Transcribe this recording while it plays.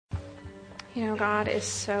You know, God is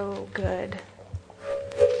so good.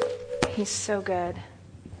 He's so good.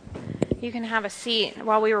 You can have a seat.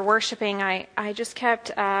 While we were worshiping, I just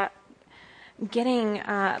kept getting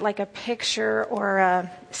like a picture or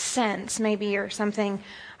a sense maybe or something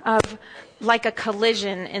of like a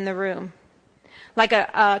collision in the room. Like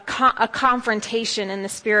a confrontation in the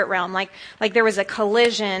spirit realm. Like there was a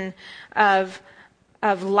collision of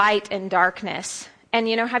light and darkness. And,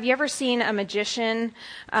 you know, have you ever seen a magician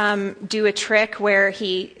do a trick where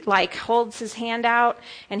he, like, holds his hand out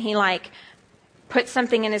and he, like, puts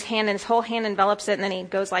something in his hand and his whole hand envelops it and then he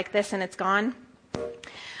goes like this and it's gone?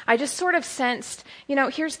 I just sort of sensed, you know,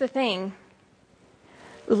 here's the thing.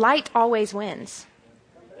 Light always wins.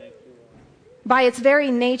 By its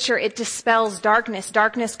very nature, it dispels darkness.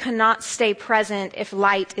 Darkness cannot stay present if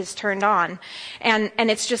light is turned on. And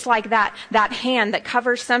it's just like that hand that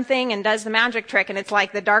covers something and does the magic trick, and it's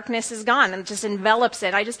like the darkness is gone and it just envelops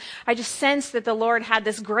it. I just sense that the Lord had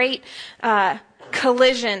this great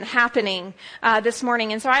collision happening this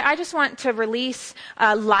morning. And so I just want to release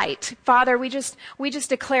light. Father, we just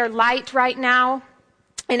declare light right now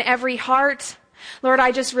in every heart. Lord,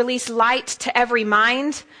 I just release light to every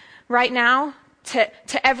mind right now,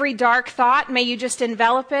 to every dark thought. May you just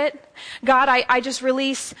envelop it. God, I just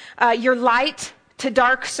release your light to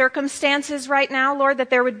dark circumstances right now, Lord, that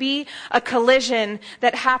there would be a collision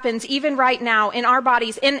that happens even right now in our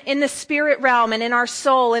bodies, in the spirit realm and in our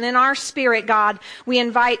soul and in our spirit, God. We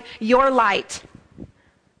invite your light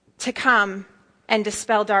to come and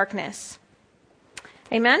dispel darkness.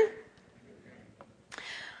 Amen?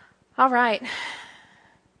 All right.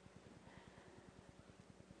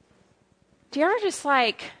 Do you ever just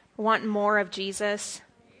want more of Jesus?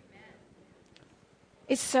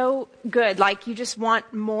 It's so good. Like you just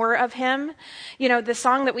want more of him. You know, the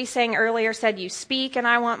song that we sang earlier said, you speak and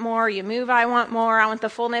I want more, you move, I want more, I want the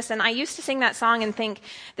fullness. And I used to sing that song and think,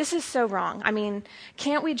 this is so wrong. I mean,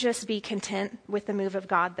 can't we just be content with the move of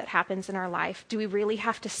God that happens in our life? Do we really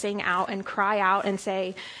have to sing out and cry out and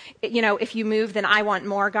say, you know, if you move, then I want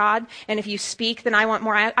more, God. And if you speak, then I want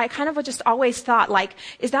more. I kind of just always thought, like,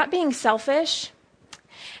 is that being selfish?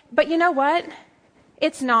 But you know what?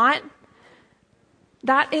 It's not.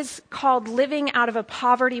 That is called living out of a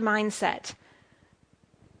poverty mindset.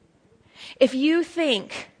 If you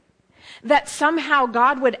think that somehow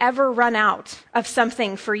God would ever run out of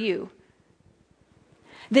something for you,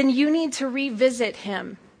 then you need to revisit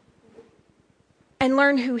him and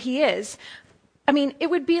learn who he is. I mean, it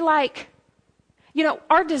would be like, you know,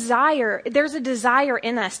 our desire, there's a desire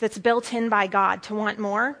in us that's built in by God to want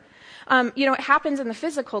more. You know, it happens in the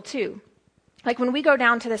physical too. Like when we go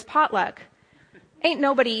down to this potluck, ain't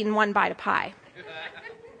nobody eating one bite of pie.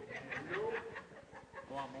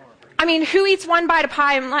 I mean, who eats one bite of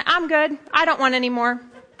pie? I'm like, I'm good. I don't want any more.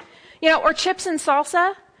 You know, or chips and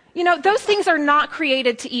salsa. You know, those things are not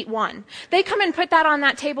created to eat one. They come and put that on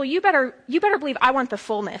that table. You better believe I want the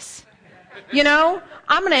fullness. You know,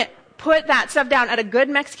 I'm going to put that stuff down at a good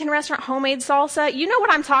Mexican restaurant, homemade salsa. You know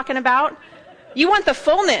what I'm talking about. You want the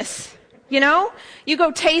fullness. You know, you go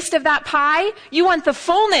taste of that pie. You want the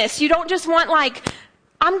fullness. You don't just want like,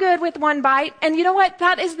 I'm good with one bite. And you know what?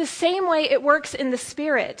 That is the same way it works in the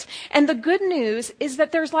spirit. And the good news is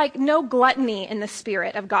that there's like no gluttony in the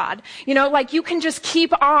spirit of God. You know, like you can just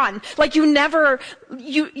keep on. Like you never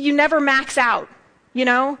max out. You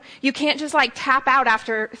know, you can't just like tap out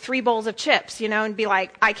after 3 bowls of chips, you know, and be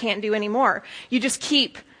like, I can't do any more. You just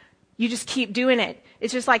keep doing it.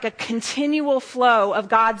 It's just like a continual flow of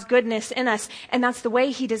God's goodness in us. And that's the way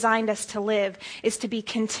he designed us to live, is to be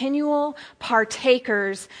continual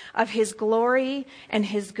partakers of his glory and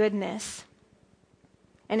his goodness.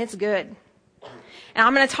 And it's good. And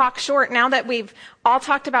I'm going to talk short now that we've all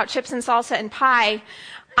talked about chips and salsa and pie.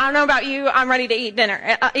 I don't know about you, I'm ready to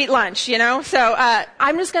eat lunch, you know? So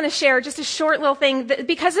I'm just going to share just a short little thing.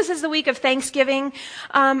 Because this is the week of Thanksgiving,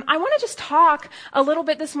 I want to just talk a little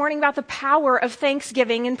bit this morning about the power of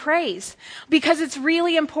thanksgiving and praise. Because it's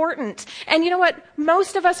really important. And you know what?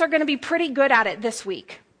 Most of us are going to be pretty good at it this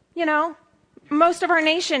week. You know? Most of our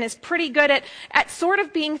nation is pretty good at sort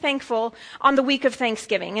of being thankful on the week of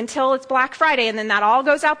Thanksgiving until it's Black Friday, and then that all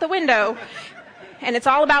goes out the window. And it's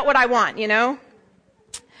all about what I want, you know?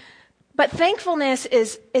 But thankfulness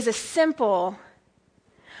is a simple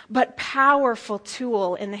but powerful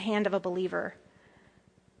tool in the hand of a believer.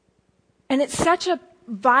 And it's such a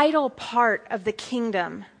vital part of the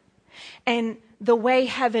kingdom and the way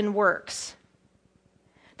heaven works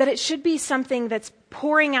that it should be something that's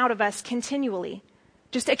pouring out of us continually,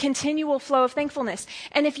 just a continual flow of thankfulness.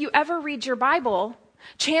 And if you ever read your Bible,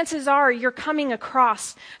 chances are you're coming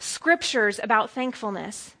across scriptures about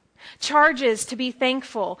thankfulness. Charges to be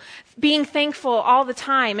thankful, being thankful all the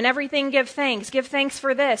time, and everything give thanks. Give thanks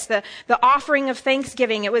for this, the offering of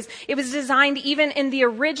thanksgiving. It was designed even in the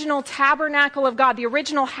original tabernacle of God, the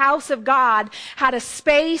original house of God had a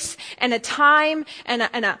space and a time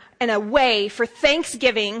and a way for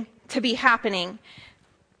thanksgiving to be happening.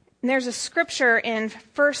 And there's a scripture in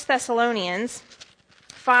 1 Thessalonians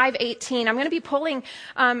 5:18. I'm going to be pulling,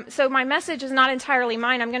 so my message is not entirely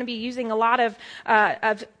mine. I'm going to be using a lot of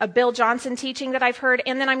Bill Johnson teaching that I've heard,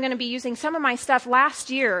 and then I'm going to be using some of my stuff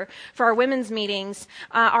last year for our women's meetings.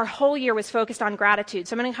 Our whole year was focused on gratitude,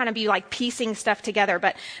 so I'm going to kind of be like piecing stuff together.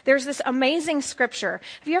 But there's this amazing scripture.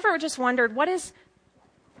 Have you ever just wondered, what is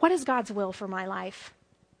God's will for my life?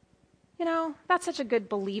 You know, that's such a good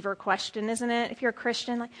believer question, isn't it? If you're a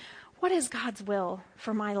Christian, like, what is God's will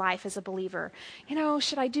for my life as a believer? You know,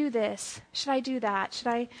 should I do this? Should I do that? Should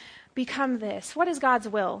I become this? What is God's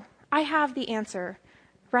will? I have the answer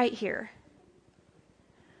right here.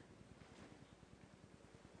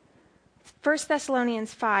 1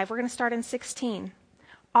 Thessalonians 5, we're going to start in 16.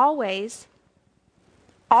 Always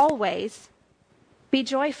be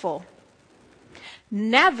joyful.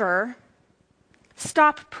 Never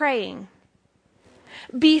stop praying.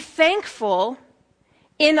 Be thankful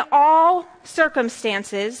in all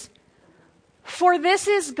circumstances, for this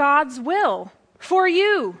is God's will for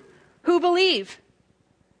you who believe.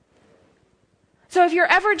 So if you're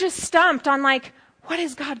ever just stumped on like, what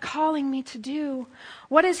is God calling me to do?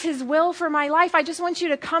 What is his will for my life? I just want you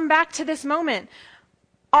to come back to this moment.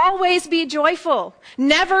 Always be joyful.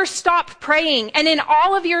 Never stop praying. And in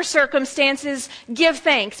all of your circumstances, give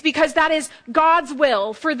thanks, because that is God's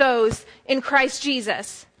will for those in Christ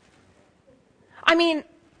Jesus. I mean,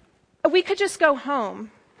 we could just go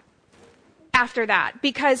home after that,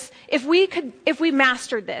 because if we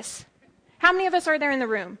mastered this, how many of us are there in the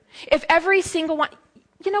room? If every single one,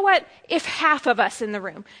 you know what? If half of us in the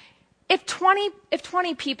room, if 20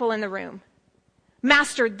 people in the room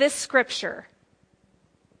mastered this scripture,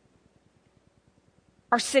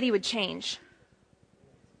 our city would change.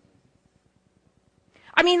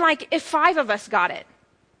 I mean, like, if 5 of us got it,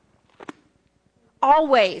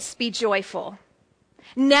 always be joyful.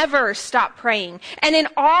 Never stop praying. And in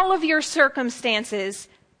all of your circumstances,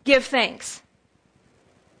 give thanks.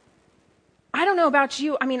 I don't know about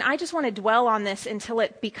you. I mean, I just want to dwell on this until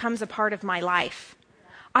it becomes a part of my life.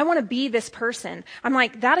 I want to be this person. I'm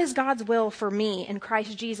like, that is God's will for me in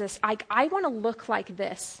Christ Jesus. I want to look like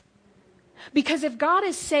this. Because if God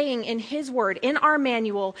is saying in his word, in our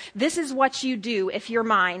manual, this is what you do if you're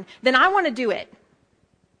mine, then I want to do it.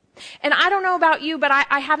 And I don't know about you, but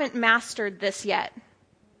I haven't mastered this yet.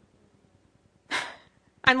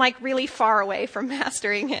 I'm like really far away from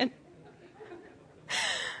mastering it.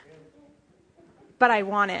 But I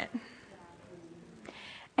want it.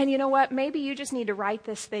 And you know what? Maybe you just need to write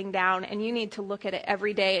this thing down, and you need to look at it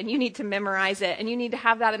every day, and you need to memorize it, and you need to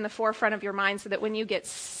have that in the forefront of your mind so that when you get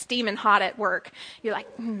steaming hot at work, you're like,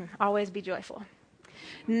 always be joyful.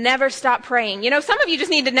 Never stop praying. You know, some of you just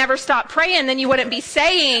need to never stop praying, then you wouldn't be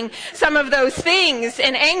saying some of those things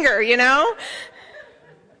in anger, you know?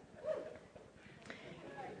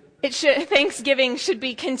 Thanksgiving should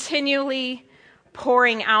be continually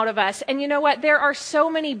pouring out of us. And you know what? There are so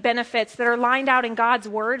many benefits that are lined out in God's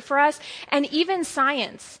word for us, and even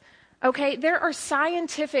science. Okay? There are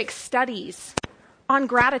scientific studies on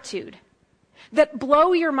gratitude that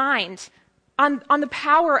blow your mind on the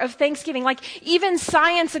power of Thanksgiving. Like, even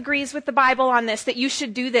science agrees with the Bible on this, that you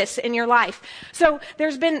should do this in your life. So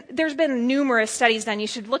there's been numerous studies done. You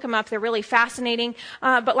should look them up. They're really fascinating.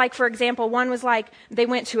 But like, for example, one was like, they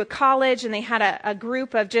went to a college and they had a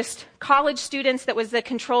group of just college students that was the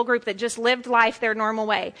control group that just lived life their normal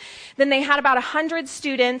way. Then they had about 100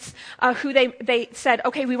 students who they said,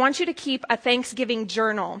 okay, we want you to keep a Thanksgiving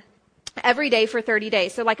journal every day for 30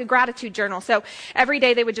 days. So like a gratitude journal. So every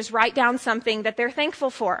day they would just write down something that they're thankful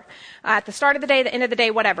for. At the start of the day, the end of the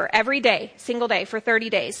day, whatever. Every day, single day for 30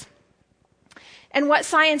 days. And what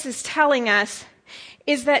science is telling us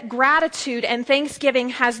is that gratitude and Thanksgiving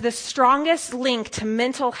has the strongest link to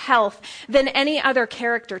mental health than any other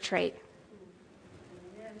character trait.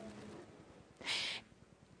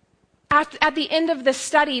 At the end of the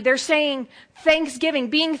study, they're saying Thanksgiving,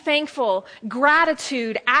 being thankful,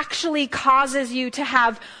 gratitude actually causes you to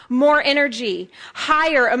have more energy,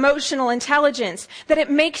 higher emotional intelligence, that it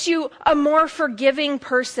makes you a more forgiving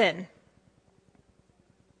person,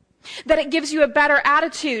 that it gives you a better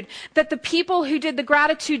attitude, that the people who did the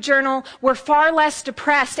gratitude journal were far less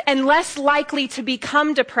depressed and less likely to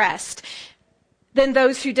become depressed than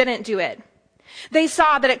those who didn't do it. They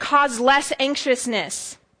saw that it caused less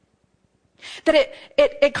anxiousness. That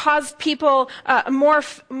it caused people more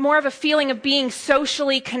of a feeling of being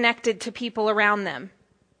socially connected to people around them.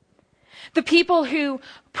 The people who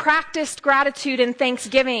practiced gratitude and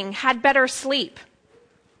thanksgiving had better sleep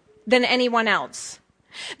than anyone else.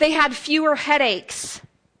 They had fewer headaches.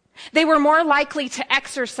 They were more likely to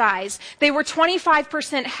exercise. They were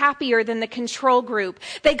 25% happier than the control group.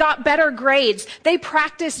 They got better grades. They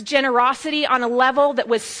practiced generosity on a level that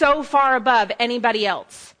was so far above anybody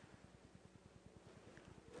else.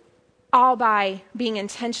 All by being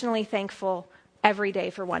intentionally thankful every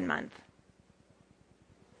day for 1 month.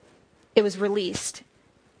 It was released.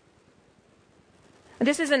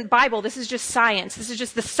 This isn't Bible, this is just science. This is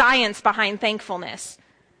just the science behind thankfulness.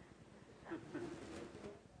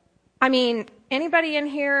 I mean, anybody in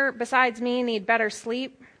here besides me need better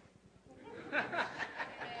sleep?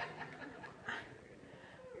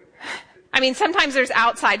 I mean, sometimes there's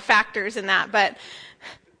outside factors in that, but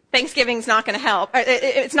Thanksgiving's not going to help.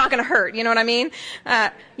 It's not going to hurt. You know what I mean?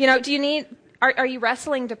 Are you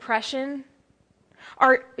wrestling depression?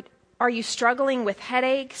 Are you struggling with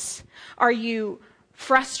headaches? Are you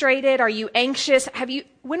frustrated? Are you anxious?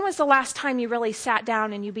 When was the last time you really sat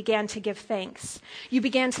down and you began to give thanks? You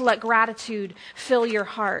began to let gratitude fill your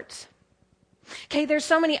heart. Okay, there's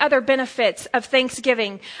so many other benefits of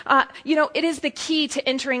Thanksgiving. It is the key to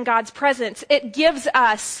entering God's presence. It gives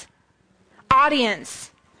us audience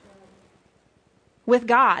with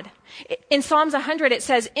God. In Psalms 100, it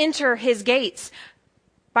says, enter his gates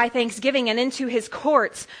by thanksgiving and into his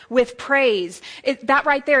courts with praise. That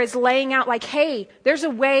right there is laying out like, hey, there's a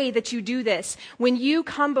way that you do this. When you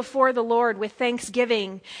come before the Lord with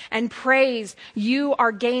thanksgiving and praise, you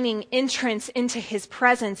are gaining entrance into his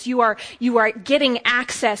presence. You are getting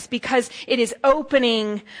access because it is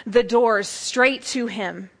opening the doors straight to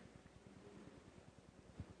him.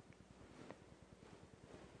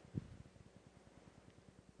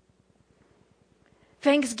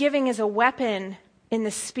 Thanksgiving is a weapon in the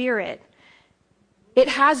Spirit. It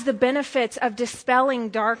has the benefits of dispelling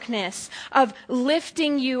darkness, of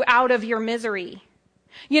lifting you out of your misery.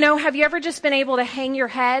 Have you ever just been able to hang your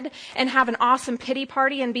head and have an awesome pity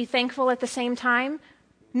party and be thankful at the same time?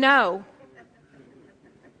 No.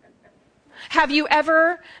 Have you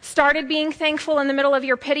ever started being thankful in the middle of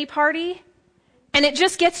your pity party and it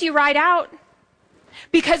just gets you right out?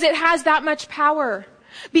 Because it has that much power.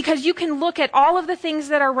 Because you can look at all of the things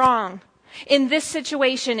that are wrong in this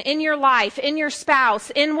situation, in your life, in your spouse,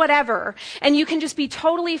 in whatever, and you can just be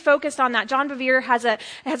totally focused on that. John Bevere has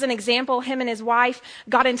an example. Him and his wife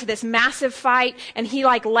got into this massive fight, and he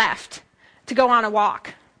left to go on a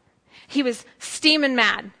walk. He was steaming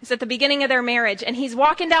mad. It's at the beginning of their marriage, and he's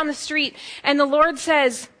walking down the street, and the Lord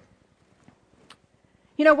says,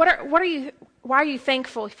 why are you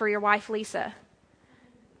thankful for your wife, Lisa?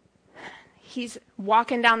 He's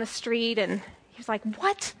walking down the street and he's like,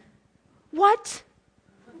 what?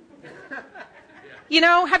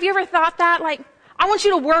 Have you ever thought that? I want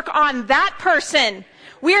you to work on that person.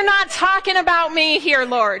 We're not talking about me here,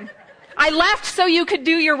 Lord. I left so you could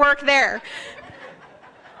do your work there.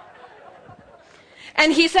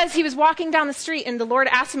 And he says he was walking down the street and the Lord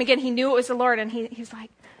asked him again. He knew it was the Lord. And he's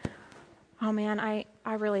like, oh man, I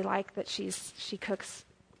really like that she cooks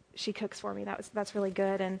for me. That's really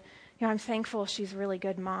good. And I'm thankful she's a really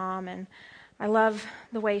good mom, and I love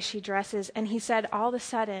the way she dresses. And he said all of a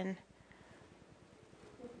sudden,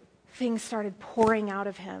 things started pouring out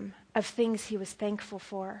of him, of things he was thankful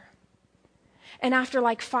for. And after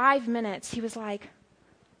 5 minutes, he was like,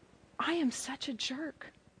 I am such a jerk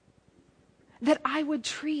that I would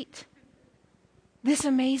treat this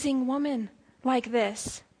amazing woman like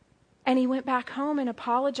this. And he went back home and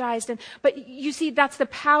apologized. But you see, that's the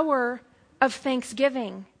power of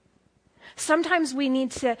thanksgiving. Sometimes we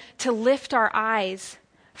need to lift our eyes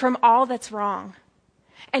from all that's wrong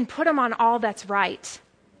and put them on all that's right,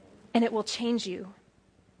 and it will change you.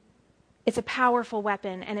 It's a powerful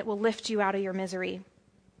weapon, and it will lift you out of your misery.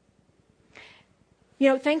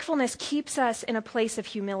 Thankfulness keeps us in a place of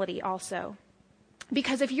humility also.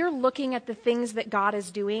 Because if you're looking at the things that God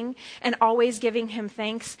is doing and always giving him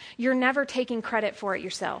thanks, you're never taking credit for it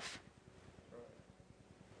yourself.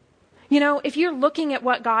 If you're looking at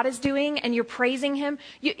what God is doing and you're praising him,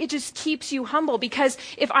 it just keeps you humble. Because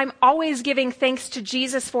if I'm always giving thanks to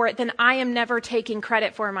Jesus for it, then I am never taking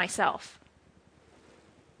credit for myself.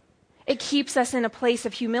 It keeps us in a place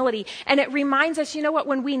of humility. And it reminds us,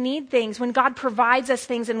 when we need things, when God provides us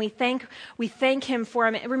things and we thank him for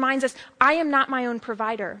them, it reminds us, I am not my own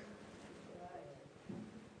provider.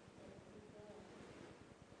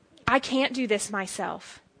 I can't do this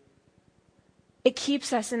myself. It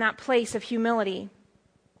keeps us in that place of humility.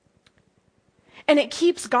 And it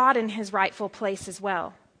keeps God in his rightful place as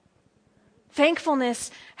well.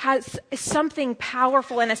 Thankfulness has something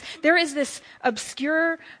powerful in us. There is this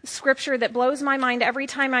obscure scripture that blows my mind every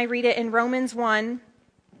time I read it in Romans 1,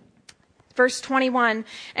 verse 21.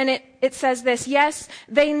 And it says this, yes,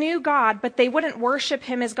 they knew God, but they wouldn't worship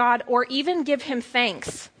him as God or even give him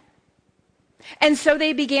thanks. And so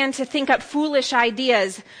they began to think up foolish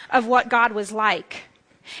ideas of what God was like.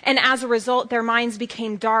 And as a result, their minds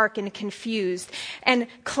became dark and confused. And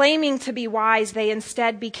claiming to be wise, they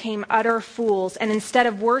instead became utter fools. And instead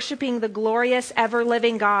of worshiping the glorious,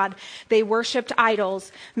 ever-living God, they worshiped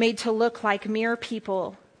idols made to look like mere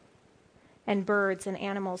people and birds and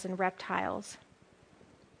animals and reptiles.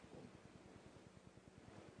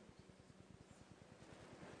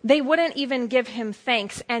 They wouldn't even give him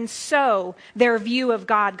thanks, and so their view of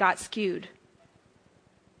God got skewed.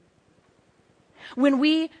 When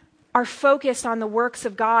we are focused on the works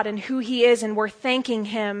of God and who he is and we're thanking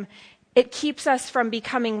him, it keeps us from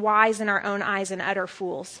becoming wise in our own eyes and utter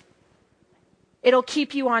fools. It'll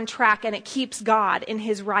keep you on track, and it keeps God in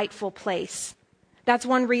his rightful place. That's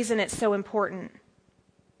one reason it's so important.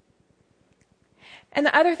 And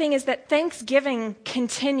the other thing is that Thanksgiving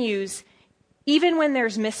continues even when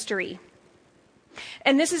there's mystery.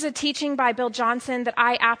 And this is a teaching by Bill Johnson that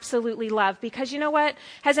I absolutely love, because you know what?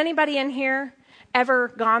 Has anybody in here ever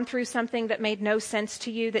gone through something that made no sense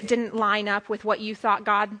to you, that didn't line up with what you thought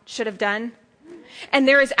God should have done? And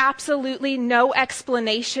there is absolutely no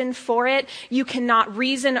explanation for it. You cannot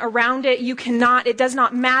reason around it. It does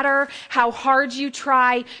not matter how hard you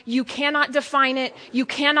try. You cannot define it. You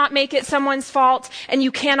cannot make it someone's fault, and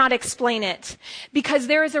you cannot explain it, because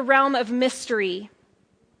there is a realm of mystery.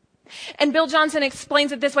 And Bill Johnson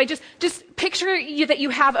explains it this way. Just picture that you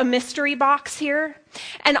have a mystery box here,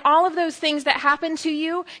 and all of those things that happen to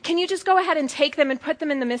you, can you just go ahead and take them and put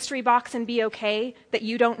them in the mystery box and be okay that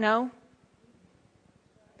you don't know?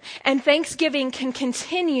 And Thanksgiving can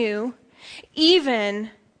continue even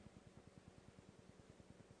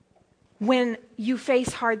when you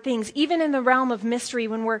face hard things, even in the realm of mystery,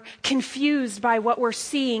 when we're confused by what we're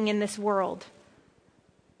seeing in this world.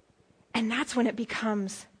 And that's when it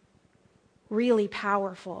becomes really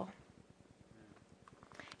powerful.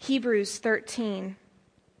 Hebrews 13.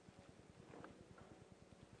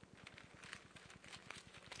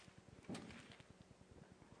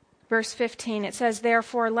 Verse 15, it says,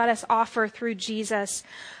 therefore, let us offer through Jesus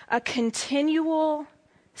a continual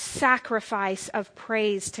sacrifice of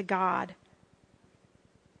praise to God,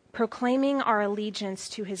 proclaiming our allegiance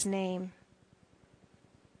to his name.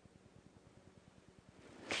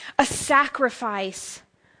 A sacrifice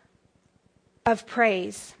of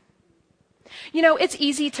praise. You know, it's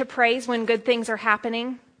easy to praise when good things are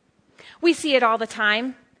happening. We see it all the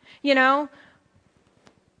time, you know.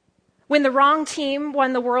 When the wrong team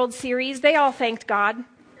won the World Series, they all thanked God.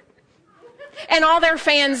 And all their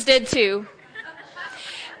fans did too.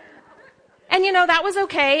 And you know, that was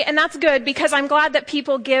okay, and that's good, because I'm glad that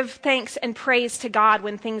people give thanks and praise to God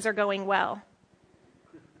when things are going well.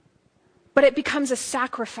 But it becomes a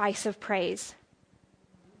sacrifice of praise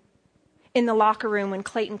in the locker room when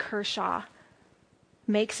Clayton Kershaw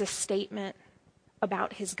makes a statement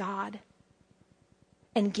about his God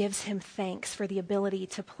and gives him thanks for the ability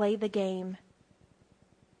to play the game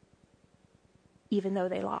even though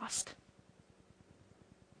they lost.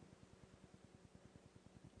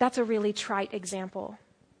 That's a really trite example.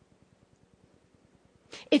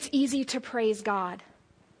 It's easy to praise God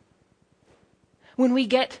when we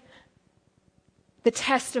get the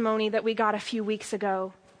testimony that we got a few weeks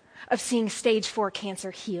ago of seeing stage 4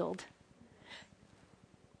 cancer healed.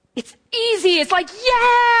 It's easy. It's like,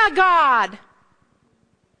 yeah, God.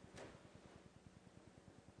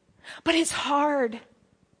 But it's hard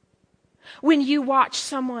when you watch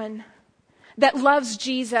someone that loves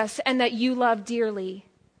Jesus and that you love dearly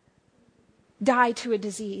die to a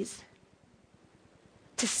disease,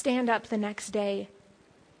 to stand up the next day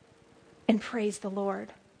and praise the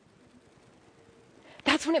Lord.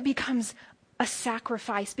 That's when it becomes a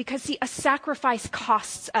sacrifice, because see, a sacrifice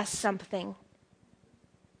costs us something.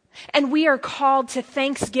 And we are called to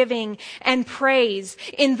thanksgiving and praise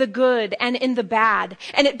in the good and in the bad.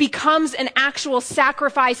 And it becomes an actual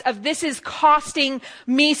sacrifice of, this is costing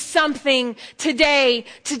me something today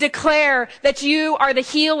to declare that you are the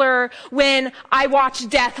healer when I watched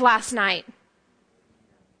death last night.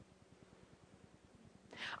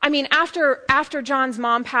 I mean, after John's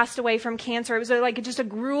mom passed away from cancer, it was like just a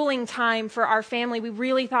grueling time for our family. We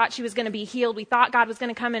really thought she was going to be healed. We thought God was going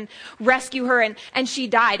to come and rescue her, and she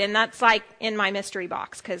died. And that's like in my mystery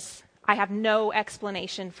box, because I have no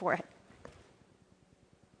explanation for it.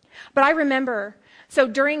 But I remember, so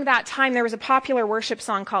during that time, there was a popular worship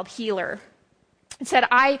song called Healer. It said,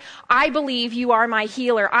 I believe you are my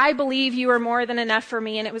healer. I believe you are more than enough for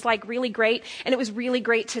me. And it was like really great. And it was really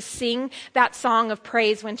great to sing that song of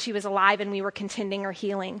praise when she was alive and we were contending or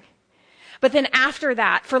healing. But then after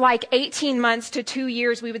that, for like 18 months to 2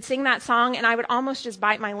 years, we would sing that song and I would almost just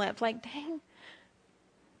bite my lip. Like, dang,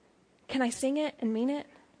 can I sing it and mean it?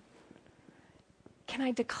 Can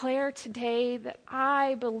I declare today that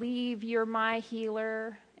I believe you're my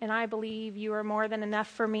healer and I believe you are more than enough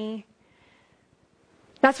for me?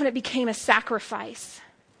 That's when it became a sacrifice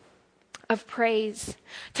of praise,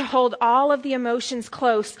 to hold all of the emotions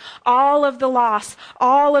close, all of the loss,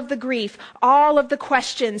 all of the grief, all of the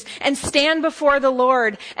questions, and stand before the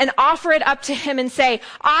Lord and offer it up to Him and say,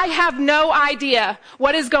 I have no idea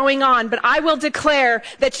what is going on, but I will declare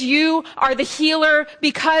that you are the healer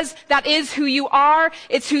because that is who you are,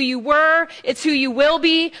 it's who you were, it's who you will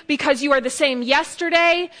be, because you are the same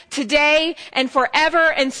yesterday, today, and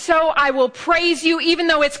forever, and so I will praise you even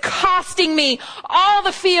though it's costing me all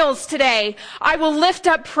the feels today. I will lift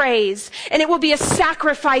up praise, and it will be a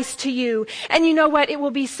sacrifice to you. And you know what? It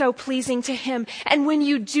will be so pleasing to Him. And when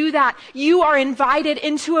you do that, you are invited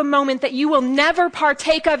into a moment that you will never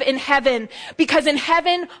partake of in heaven. Because in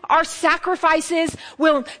heaven, our sacrifices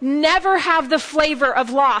will never have the flavor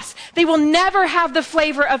of loss. They will never have the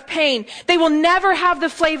flavor of pain. They will never have the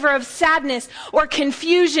flavor of sadness or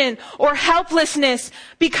confusion or helplessness,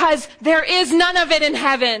 because there is none of it in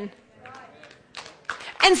heaven.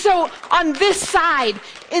 And so on this side,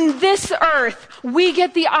 in this earth, we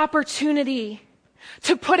get the opportunity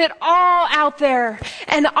to put it all out there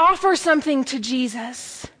and offer something to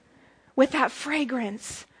Jesus with that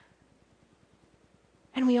fragrance.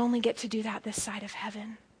 And we only get to do that this side of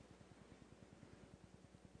heaven.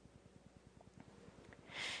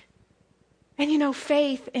 And you know,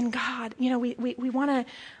 faith in God, you know, we want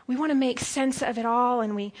to make sense of it all,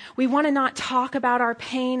 and we want to not talk about our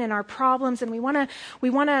pain and our problems, and we want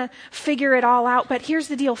to figure it all out. But here's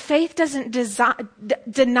the deal. Faith doesn't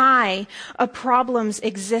deny a problem's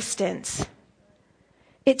existence.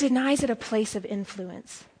 It denies it a place of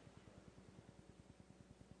influence.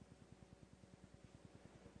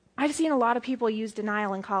 I've seen a lot of people use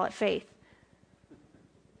denial and call it faith.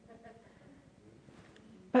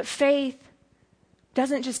 But faith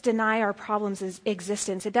doesn't just deny our problems'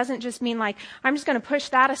 existence. It doesn't just mean like, I'm just going to push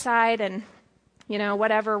that aside and, you know,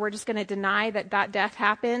 whatever, we're just going to deny that death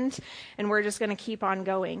happened and we're just going to keep on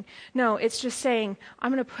going. No, it's just saying, I'm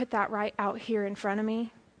going to put that right out here in front of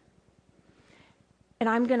me and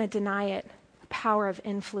I'm going to deny it power of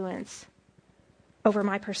influence over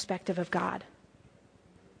my perspective of God.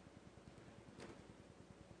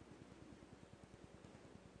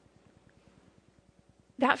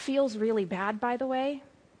 That feels really bad, by the way.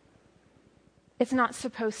 It's not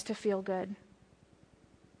supposed to feel good.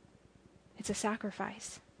 It's a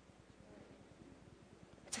sacrifice.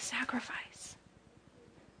 It's a sacrifice.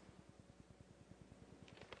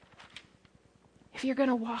 If you're going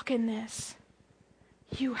to walk in this,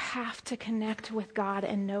 you have to connect with God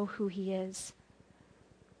and know who He is.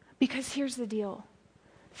 Because here's the deal.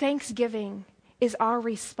 Thanksgiving is our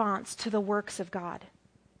response to the works of God.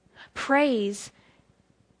 Praise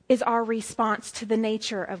is our response to the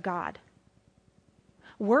nature of God.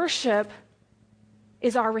 Worship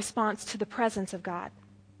is our response to the presence of God.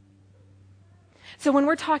 So when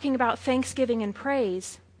we're talking about thanksgiving and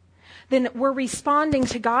praise, then we're responding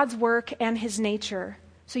to God's work and His nature.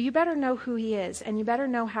 So you better know who He is, and you better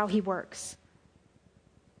know how He works.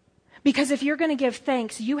 Because if you're going to give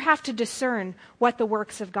thanks, you have to discern what the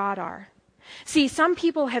works of God are. See, some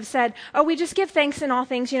people have said, oh, we just give thanks in all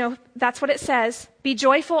things. You know, that's what it says. Be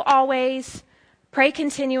joyful always, pray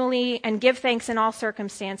continually, and give thanks in all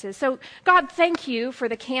circumstances. So, God, thank you for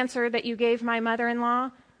the cancer that you gave my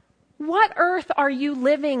mother-in-law. What earth are you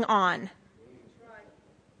living on?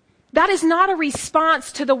 That is not a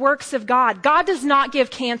response to the works of God. God does not give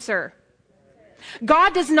cancer.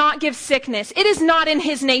 God does not give sickness. It is not in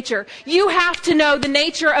His nature. You have to know the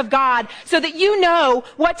nature of God so that you know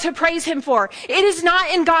what to praise Him for. It is not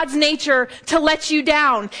in God's nature to let you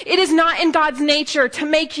down. It is not in God's nature to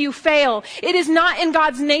make you fail. It is not in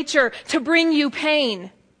God's nature to bring you pain.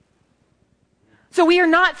 So we are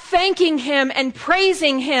not thanking Him and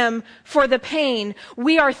praising Him for the pain.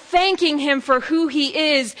 We are thanking Him for who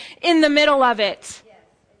He is in the middle of it.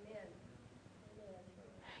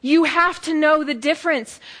 You have to know the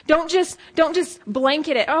difference. Don't just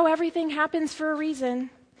blanket it. Oh, everything happens for a reason.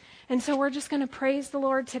 And so we're just going to praise the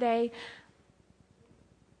Lord today.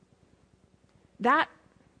 That,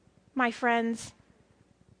 my friends,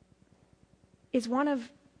 is one of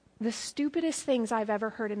the stupidest things I've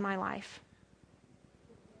ever heard in my life.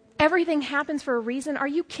 Everything happens for a reason. Are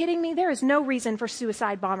you kidding me? There is no reason for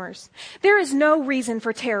suicide bombers. There is no reason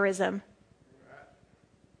for terrorism.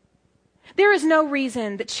 There is no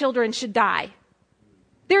reason that children should die.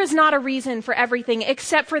 There is not a reason for everything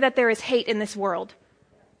except for that there is hate in this world.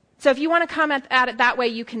 So if you want to come at it that way,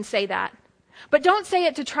 you can say that. But don't say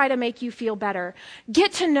it to try to make you feel better.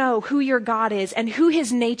 Get to know who your God is and who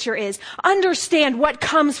his nature is. Understand what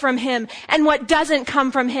comes from him and what doesn't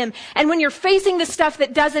come from him. And when you're facing the stuff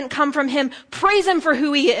that doesn't come from him, praise him for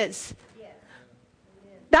who he is.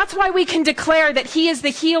 That's why we can declare that he is the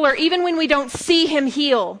healer even when we don't see him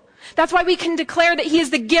heal. That's why we can declare that he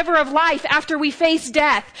is the giver of life after we face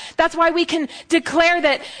death. That's why we can declare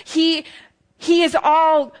that he is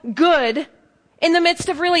all good in the midst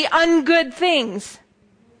of really ungood things.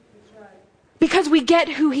 Because we get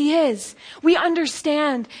who he is. We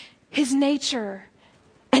understand his nature.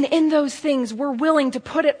 And in those things, we're willing to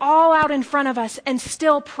put it all out in front of us and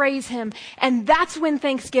still praise him. And that's when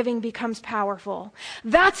Thanksgiving becomes powerful.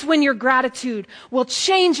 That's when your gratitude will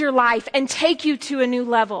change your life and take you to a new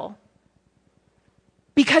level.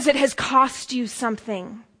 Because it has cost you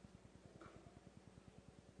something.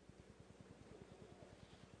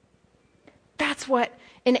 That's what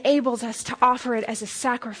enables us to offer it as a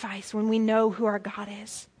sacrifice when we know who our God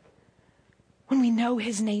is. When we know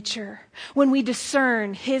his nature. When we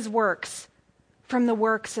discern his works from the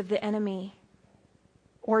works of the enemy.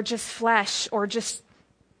 Or just flesh, or just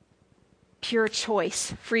pure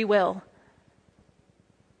choice, free will.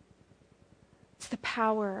 It's the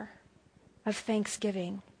power of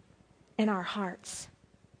thanksgiving in our hearts.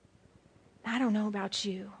 I don't know about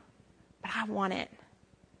you, but I want it.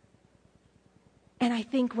 And I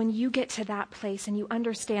think when you get to that place and you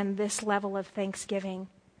understand this level of thanksgiving,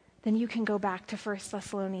 then you can go back to 1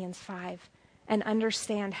 Thessalonians 5 and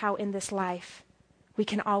understand how in this life we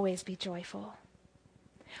can always be joyful.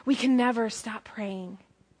 We can never stop praying.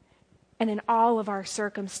 And in all of our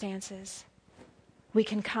circumstances, we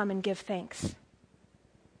can come and give thanks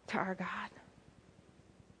to our God.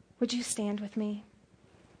 Would you stand with me?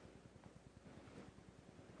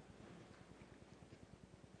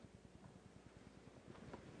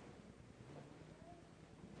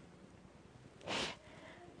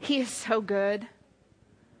 He is so good.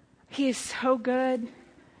 He is so good.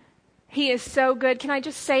 He is so good. Can I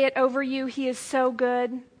just say it over you? He is so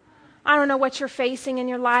good. I don't know what you're facing in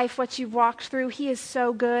your life, what you've walked through. He is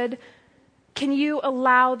so good. Can you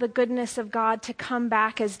allow the goodness of God to come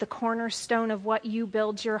back as the cornerstone of what you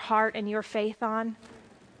build your heart and your faith on?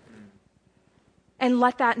 And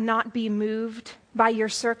let that not be moved by your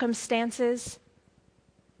circumstances?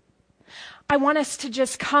 I want us to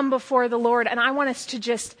just come before the Lord, and I want us to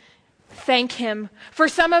just thank him. For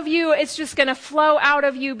some of you, it's just going to flow out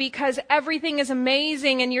of you because everything is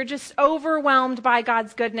amazing and you're just overwhelmed by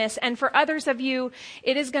God's goodness. And for others of you,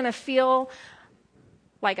 it is going to feel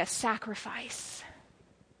like a sacrifice.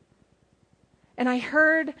 And I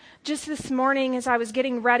heard just this morning as I was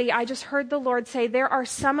getting ready, I just heard the Lord say, there are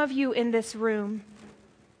some of you in this room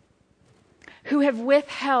who have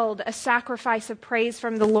withheld a sacrifice of praise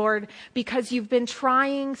from the Lord because you've been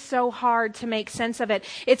trying so hard to make sense of it.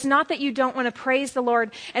 It's not that you don't want to praise the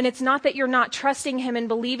Lord, and it's not that you're not trusting him and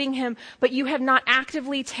believing him, but you have not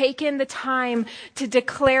actively taken the time to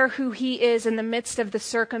declare who he is in the midst of the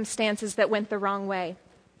circumstances that went the wrong way.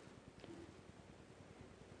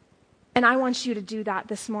 And I want you to do that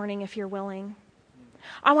this morning if you're willing.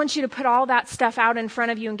 I want you to put all that stuff out in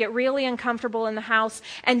front of you and get really uncomfortable in the house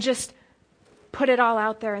and just put it all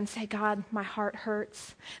out there and say, God, my heart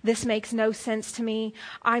hurts. This makes no sense to me.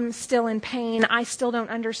 I'm still in pain. I still don't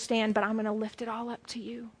understand, but I'm going to lift it all up to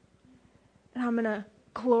you. And I'm going to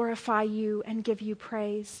glorify you and give you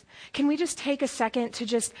praise. Can we just take a second to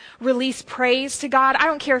just release praise to God? I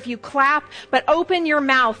don't care if you clap, but open your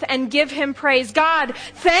mouth and give him praise. God,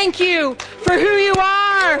 thank you for who you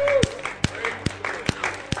are.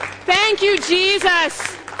 Thank you,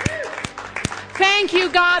 Jesus. Thank you,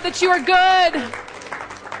 God, that you are good,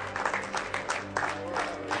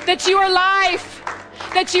 that you are life,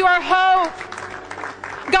 that you are hope.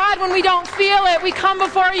 God, when we don't feel it, we come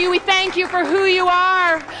before you. We thank you for who you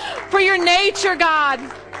are, for your nature, God.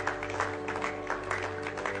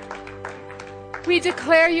 We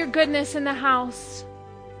declare your goodness in the house.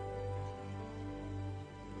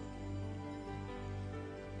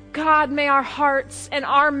 God, may our hearts and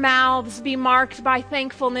our mouths be marked by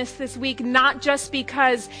thankfulness this week, not just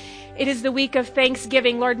because it is the week of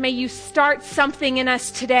Thanksgiving. Lord, may you start something in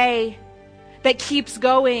us today that keeps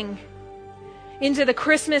going. into the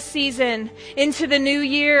Christmas season, into the new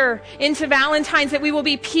year, into Valentine's, that we will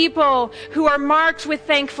be people who are marked with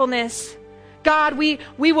thankfulness. God, we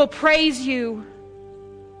will praise you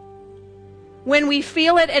when we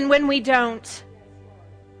feel it and when we don't.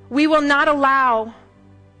 We will not allow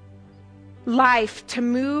life to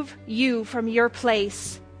move you from your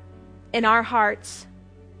place in our hearts.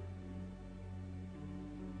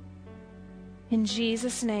 In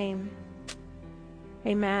Jesus' name,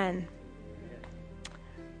 amen.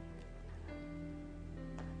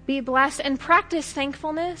 Be blessed and practice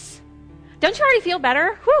thankfulness. Don't you already feel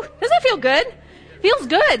better? Whew, doesn't it feel good? Feels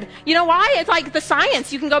good. You know why? It's like the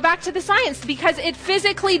science. You can go back to the science because it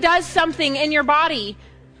physically does something in your body.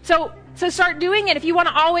 So start doing it. If you want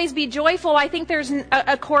to always be joyful, I think there's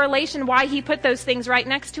a correlation why he put those things right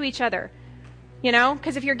next to each other. You know,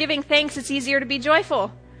 because if you're giving thanks, it's easier to be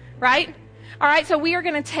joyful, right? All right, so we are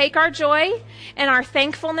going to take our joy and our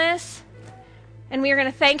thankfulness, and we are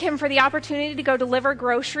going to thank him for the opportunity to go deliver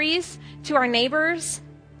groceries to our neighbors.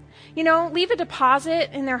 You know, leave a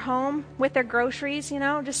deposit in their home with their groceries, you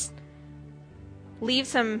know, just leave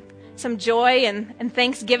some joy and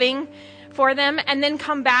thanksgiving for them, and then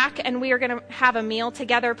come back and we are going to have a meal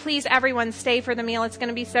together. Please, everyone, stay for the meal. It's going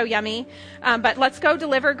to be so yummy. But let's go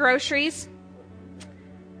deliver groceries.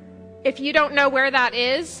 If you don't know where that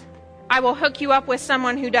is, I will hook you up with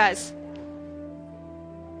someone who does.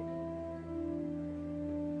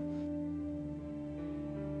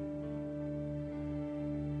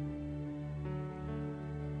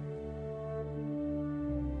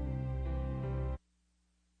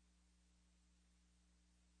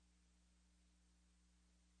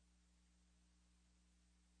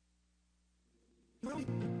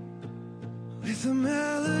 With a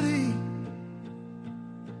melody,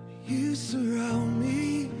 you surround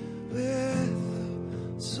me with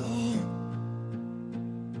a song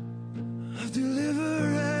of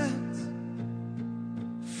deliverance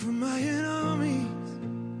from my enemies,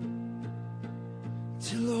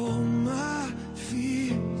 till all my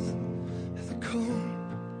fears have gone.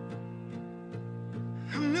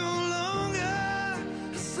 I'm no longer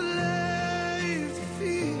a slave to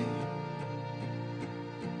fear.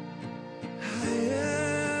 I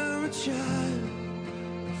am a child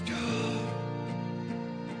of God.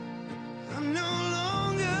 I'm no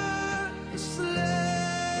longer a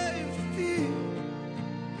slave to fear.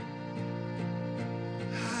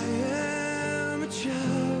 I am a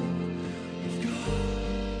child of God.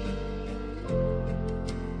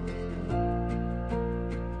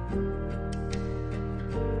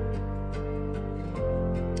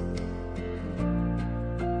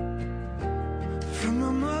 From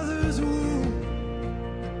my mother's womb,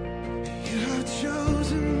 you have chosen